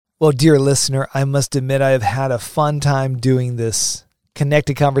Well, dear listener, I must admit I have had a fun time doing this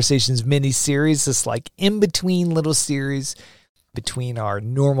Connected Conversations mini-series, this like in-between little series between our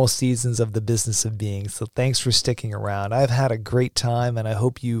normal seasons of the business of being. So thanks for sticking around. I've had a great time, and I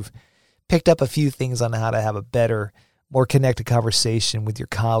hope you've picked up a few things on how to have a better, more connected conversation with your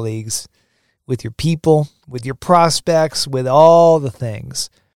colleagues, with your people, with your prospects, with all the things.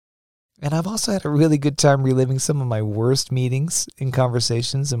 And I've also had a really good time reliving some of my worst meetings and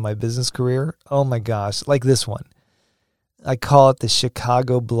conversations in my business career. Oh my gosh, like this one. I call it the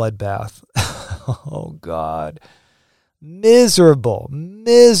Chicago bloodbath. Oh God. Miserable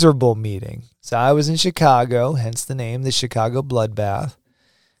meeting. So I was in Chicago, hence the name, the Chicago bloodbath.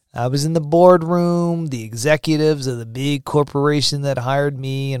 I was in the boardroom, the executives of the big corporation that hired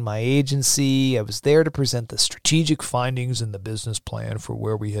me and my agency. I was there to present the strategic findings and the business plan for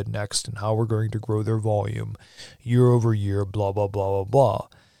where we head next and how we're going to grow their volume year over year, blah, blah, blah, blah, blah.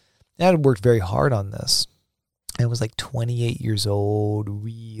 And I had worked very hard on this. I was like 28 years old,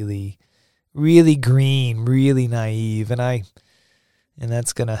 really, really green, really naive. And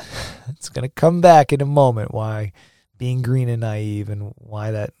that's gonna come back in a moment, why being green and naive and why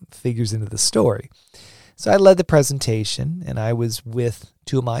that figures into the story. So I led the presentation, and I was with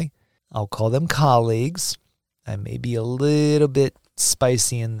two of my, I'll call them colleagues. I may be a little bit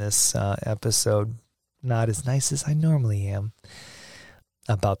spicy in this episode, not as nice as I normally am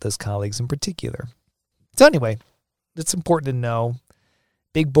about those colleagues in particular. So anyway, it's important to know.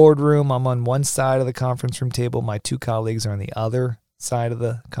 Big boardroom, I'm on one side of the conference room table. My two colleagues are on the other side of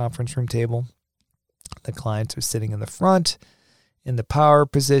the conference room table. The clients are sitting in the front in the power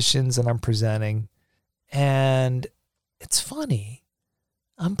positions, and I'm presenting. And it's funny.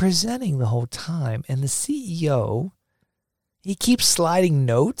 I'm presenting the whole time, and the CEO, he keeps sliding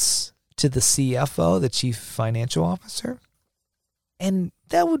notes to the CFO, the Chief Financial Officer. And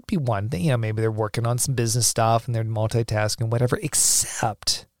that would be one thing. Maybe they're working on some business stuff and they're multitasking, whatever,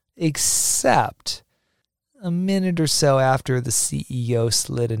 except a minute or so after the CEO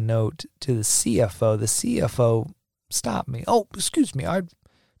slid a note to the CFO stopped me. Oh, excuse me, I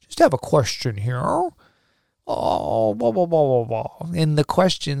just have a question here. Oh, blah, blah, blah, blah, blah. And the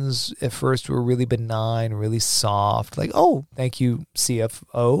questions at first were really benign, really soft. Like, oh, thank you,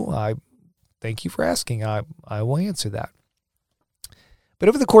 CFO. Thank you for asking. I will answer that. But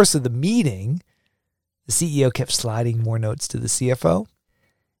over the course of the meeting, the CEO kept sliding more notes to the CFO,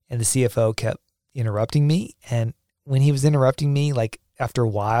 and the CFO kept interrupting me. And when he was interrupting me, like after a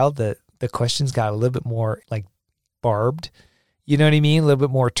while, the questions got a little bit more like barbed. You know what I mean? A little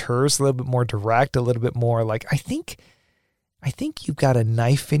bit more terse, a little bit more direct, a little bit more like, I think you've got a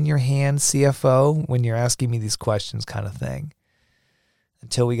knife in your hand, CFO, when you're asking me these questions kind of thing.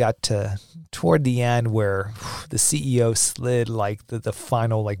 Until we got toward the end where the CEO slid like the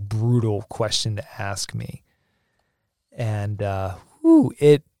final like brutal question to ask me. And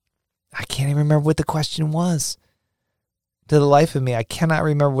I can't even remember what the question was. To the life of me, I cannot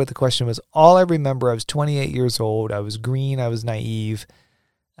remember what the question was. All I remember, I was 28 years old. I was green. I was naive.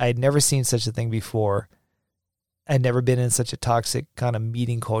 I had never seen such a thing before. I'd never been in such a toxic kind of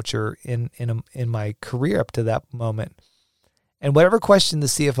meeting culture in my career up to that moment. And whatever question the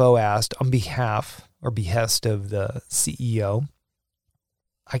CFO asked on behalf or behest of the CEO,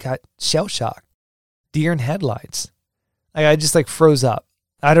 I got shell-shocked, deer in headlights. I just like froze up.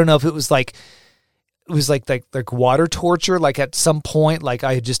 I don't know if it was like water torture. Like at some point, like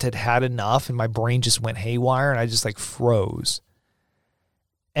I just had enough, and my brain just went haywire, and I just like froze,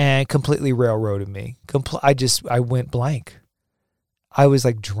 and completely railroaded me. I went blank. I was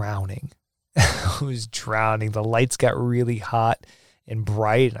like drowning. I was drowning. The lights got really hot and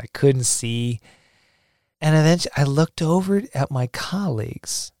bright, and I couldn't see. And eventually I looked over at my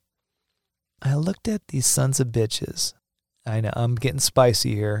colleagues. I looked at these sons of bitches. I know, I'm getting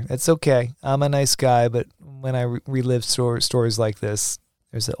spicy here. It's okay. I'm a nice guy, but when I relive stories like this,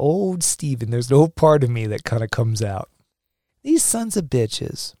 there's an old Steven. There's an old part of me that kind of comes out. These sons of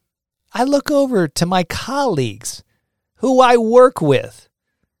bitches. I look over to my colleagues who I work with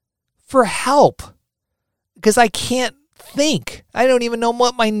for help because I can't think. I don't even know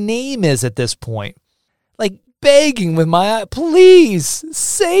what my name is at this point. Like begging with my eye, please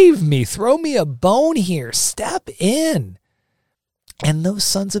save me. Throw me a bone here. Step in. And those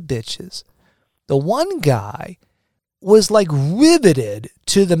sons of bitches, the one guy was like riveted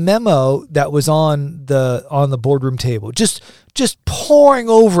to the memo that was on the boardroom table, just poring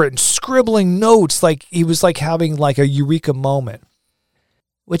over it and scribbling notes like he was like having like a eureka moment.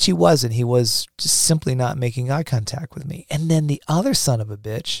 Which he wasn't. He was just simply not making eye contact with me. And then the other son of a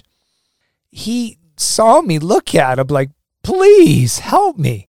bitch, he saw me look at him like, please help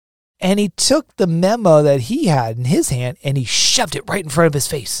me. And he took the memo that he had in his hand and he shoved it right in front of his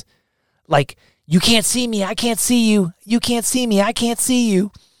face. Like, you can't see me, I can't see you. You can't see me, I can't see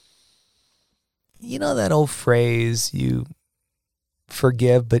you. You know that old phrase, you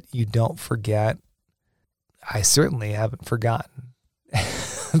forgive but you don't forget? I certainly haven't forgotten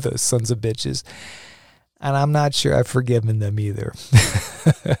those sons of bitches. And I'm not sure I've forgiven them either.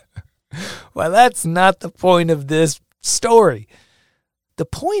 Well, that's not the point of this story. The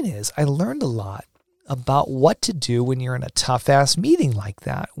point is, I learned a lot about what to do when you're in a tough-ass meeting like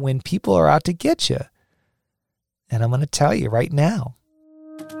that, when people are out to get you. And I'm going to tell you right now.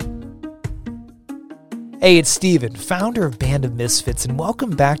 Hey, it's Steven, founder of Band of Misfits, and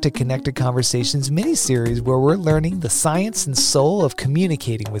welcome back to Connected Conversations mini-series where we're learning the science and soul of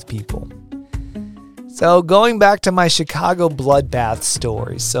communicating with people. So going back to my Chicago bloodbath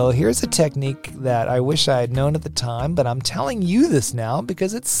story. So here's a technique that I wish I had known at the time, but I'm telling you this now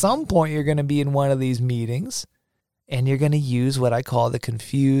because at some point you're going to be in one of these meetings and you're going to use what I call the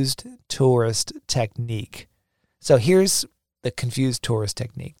confused tourist technique. So here's the confused tourist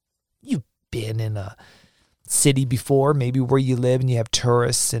technique. You've been in a city before, maybe where you live, and you have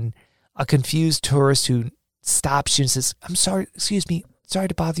tourists, and a confused tourist who stops you and says, I'm sorry, excuse me, sorry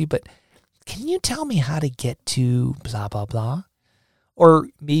to bother you, but can you tell me how to get to blah, blah, blah? Or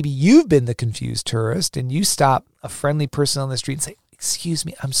maybe you've been the confused tourist and you stop a friendly person on the street and say, excuse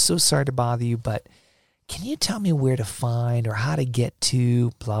me, I'm so sorry to bother you, but can you tell me where to find or how to get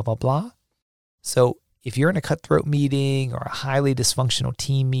to blah, blah, blah? So if you're in a cutthroat meeting or a highly dysfunctional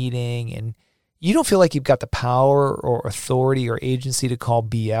team meeting and you don't feel like you've got the power or authority or agency to call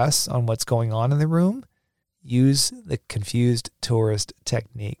BS on what's going on in the room, use the confused tourist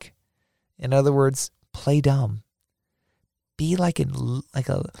technique. In other words, play dumb. Be like a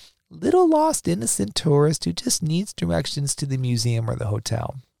little lost innocent tourist who just needs directions to the museum or the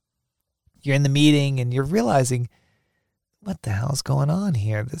hotel. You're in the meeting and you're realizing, what the hell's going on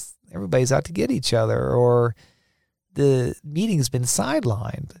here? Everybody's out to get each other, or the meeting's been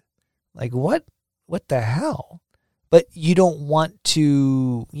sidelined. Like, what the hell? But you don't want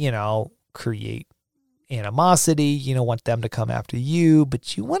to, create animosity. You don't want them to come after you,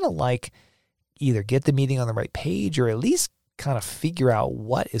 but you want to either get the meeting on the right page or at least kind of figure out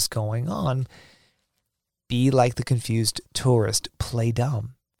what is going on. Be like the confused tourist. Play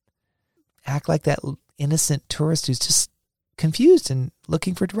dumb. Act like that innocent tourist who's just confused and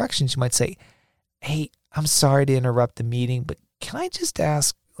looking for directions. You might say, hey, I'm sorry to interrupt the meeting, but can I just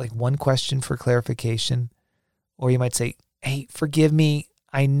ask one question for clarification? Or you might say, hey, forgive me.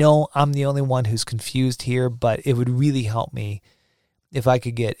 I know I'm the only one who's confused here, but it would really help me if I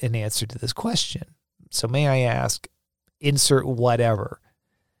could get an answer to this question. So may I ask, insert whatever.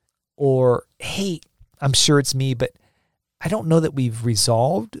 Or, hey, I'm sure it's me, but I don't know that we've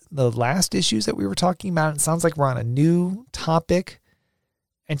resolved the last issues that we were talking about. It sounds like we're on a new topic.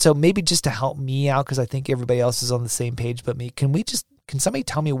 And so maybe just to help me out, because I think everybody else is on the same page but me, can somebody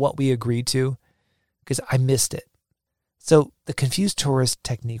tell me what we agreed to? Because I missed it. So the confused tourist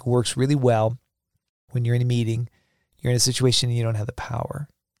technique works really well when you're in a meeting. You're in a situation and you don't have the power,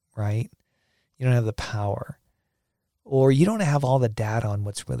 right? You don't have the power. Or you don't have all the data on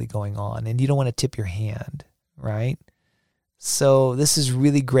what's really going on and you don't want to tip your hand, right? So this is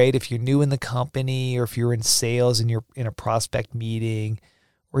really great if you're new in the company or if you're in sales and you're in a prospect meeting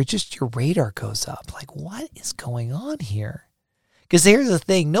or just your radar goes up. Like, what is going on here? Because here's the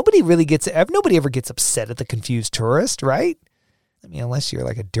thing. Nobody ever gets upset at the confused tourist, right? I mean, unless you're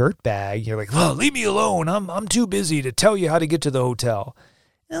like a dirtbag, you're like, oh, leave me alone. I'm too busy to tell you how to get to the hotel.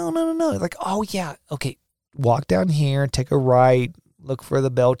 No. Like, oh, yeah. Okay, walk down here, take a right, look for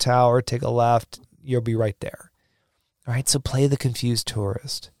the bell tower, take a left. You'll be right there. All right, so play the confused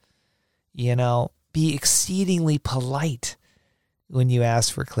tourist. Be exceedingly polite when you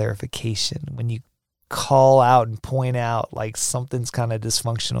ask for clarification, when you call out and point out like something's kind of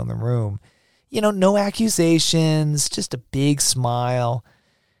dysfunctional in the room. No accusations, just a big smile.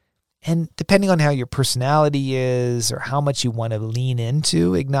 And depending on how your personality is or how much you want to lean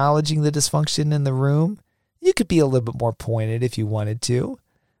into acknowledging the dysfunction in the room, you could be a little bit more pointed if you wanted to.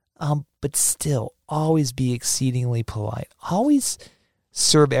 But still, always be exceedingly polite. Always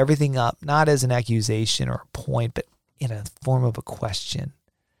serve everything up, not as an accusation or a point, but in a form of a question.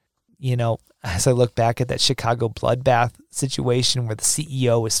 As I look back at that Chicago bloodbath situation where the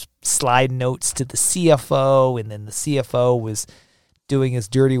CEO was sliding notes to the CFO and then the CFO was doing his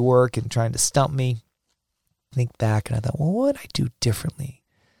dirty work and trying to stump me, I think back and I thought, well, what would I do differently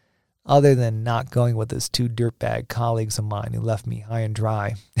other than not going with those two dirtbag colleagues of mine who left me high and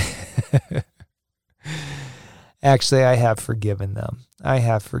dry? Actually, I have forgiven them.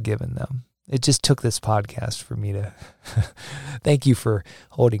 It just took this podcast for me to thank you for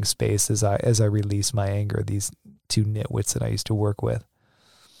holding space as I release my anger at these two nitwits that I used to work with.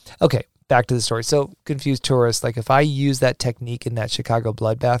 Okay, back to the story. So, confused tourist, like if I used that technique in that Chicago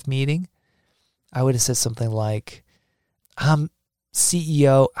bloodbath meeting, I would have said something like,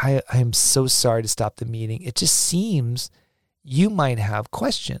 CEO, I am so sorry to stop the meeting. It just seems you might have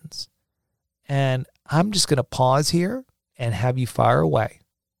questions. And I'm just going to pause here and have you fire away.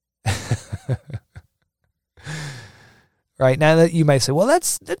 Right, now that you might say, well,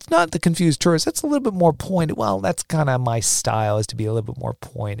 that's not the confused tourist. That's a little bit more pointed. Well, that's kind of my style, is to be a little bit more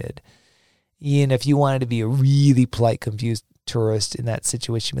pointed. And if you wanted to be a really polite confused tourist in that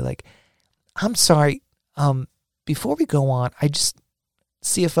situation, be like, I'm sorry, before we go on,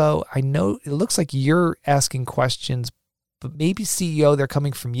 CFO, I know it looks like you're asking questions, but maybe CEO, they're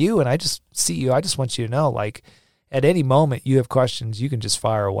coming from you. And I just want you to know, like, at any moment you have questions, you can just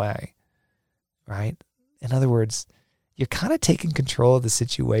fire away, right? In other words, you're kind of taking control of the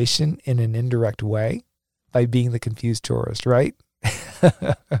situation in an indirect way by being the confused tourist, right?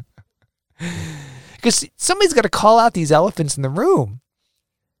 Because somebody's got to call out these elephants in the room,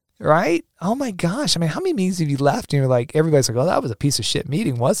 right? Oh my gosh. I mean, how many meetings have you left? And you're like, everybody's like, oh, that was a piece of shit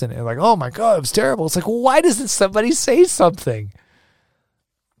meeting, wasn't it? And like, oh my God, it was terrible. It's like, well, why doesn't somebody say something?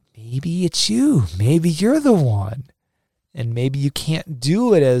 Maybe it's you. Maybe you're the one. And maybe you can't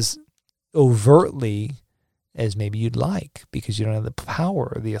do it as overtly as maybe you'd like, because you don't have the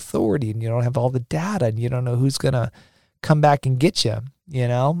power or the authority, and you don't have all the data, and you don't know who's going to come back and get you,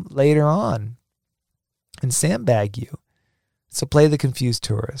 later on and sandbag you. So play the confused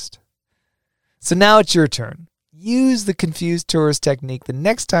tourist. So now it's your turn. Use the confused tourist technique the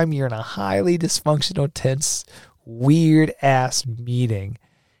next time you're in a highly dysfunctional, tense, weird-ass meeting,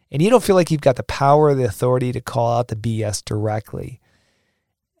 and you don't feel like you've got the power or the authority to call out the BS directly.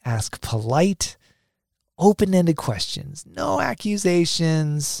 Ask polite, open-ended questions. No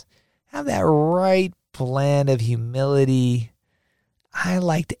accusations. Have that right blend of humility. I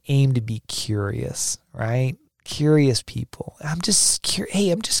like to aim to be curious, right? Curious people. I'm just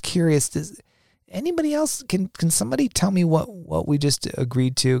curious. Does anybody else, can somebody tell me what we just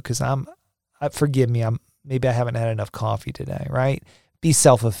agreed to? Because forgive me, maybe I haven't had enough coffee today, right? Be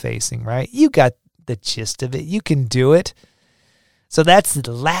self-effacing, right? You got the gist of it. You can do it. So that's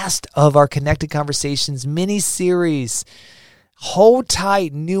the last of our Connected Conversations mini-series. Hold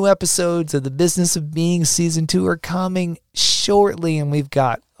tight. New episodes of The Business of Being Season 2 are coming shortly. And we've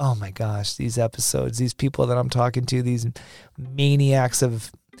got, oh my gosh, these episodes, these people that I'm talking to, these maniacs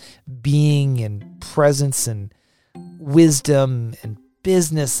of being and presence and wisdom and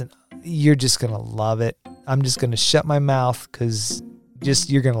business. And you're just going to love it. I'm just going to shut my mouth because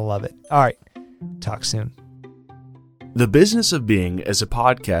you're going to love it. All right. Talk soon. The Business of Being is a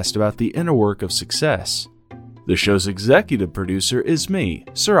podcast about the inner work of success. The show's executive producer is me,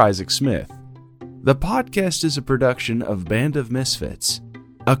 Sir Isaac Smith. The podcast is a production of Band of Misfits,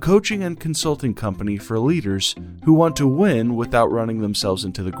 a coaching and consulting company for leaders who want to win without running themselves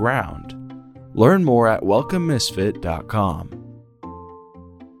into the ground. Learn more at welcomemisfit.com.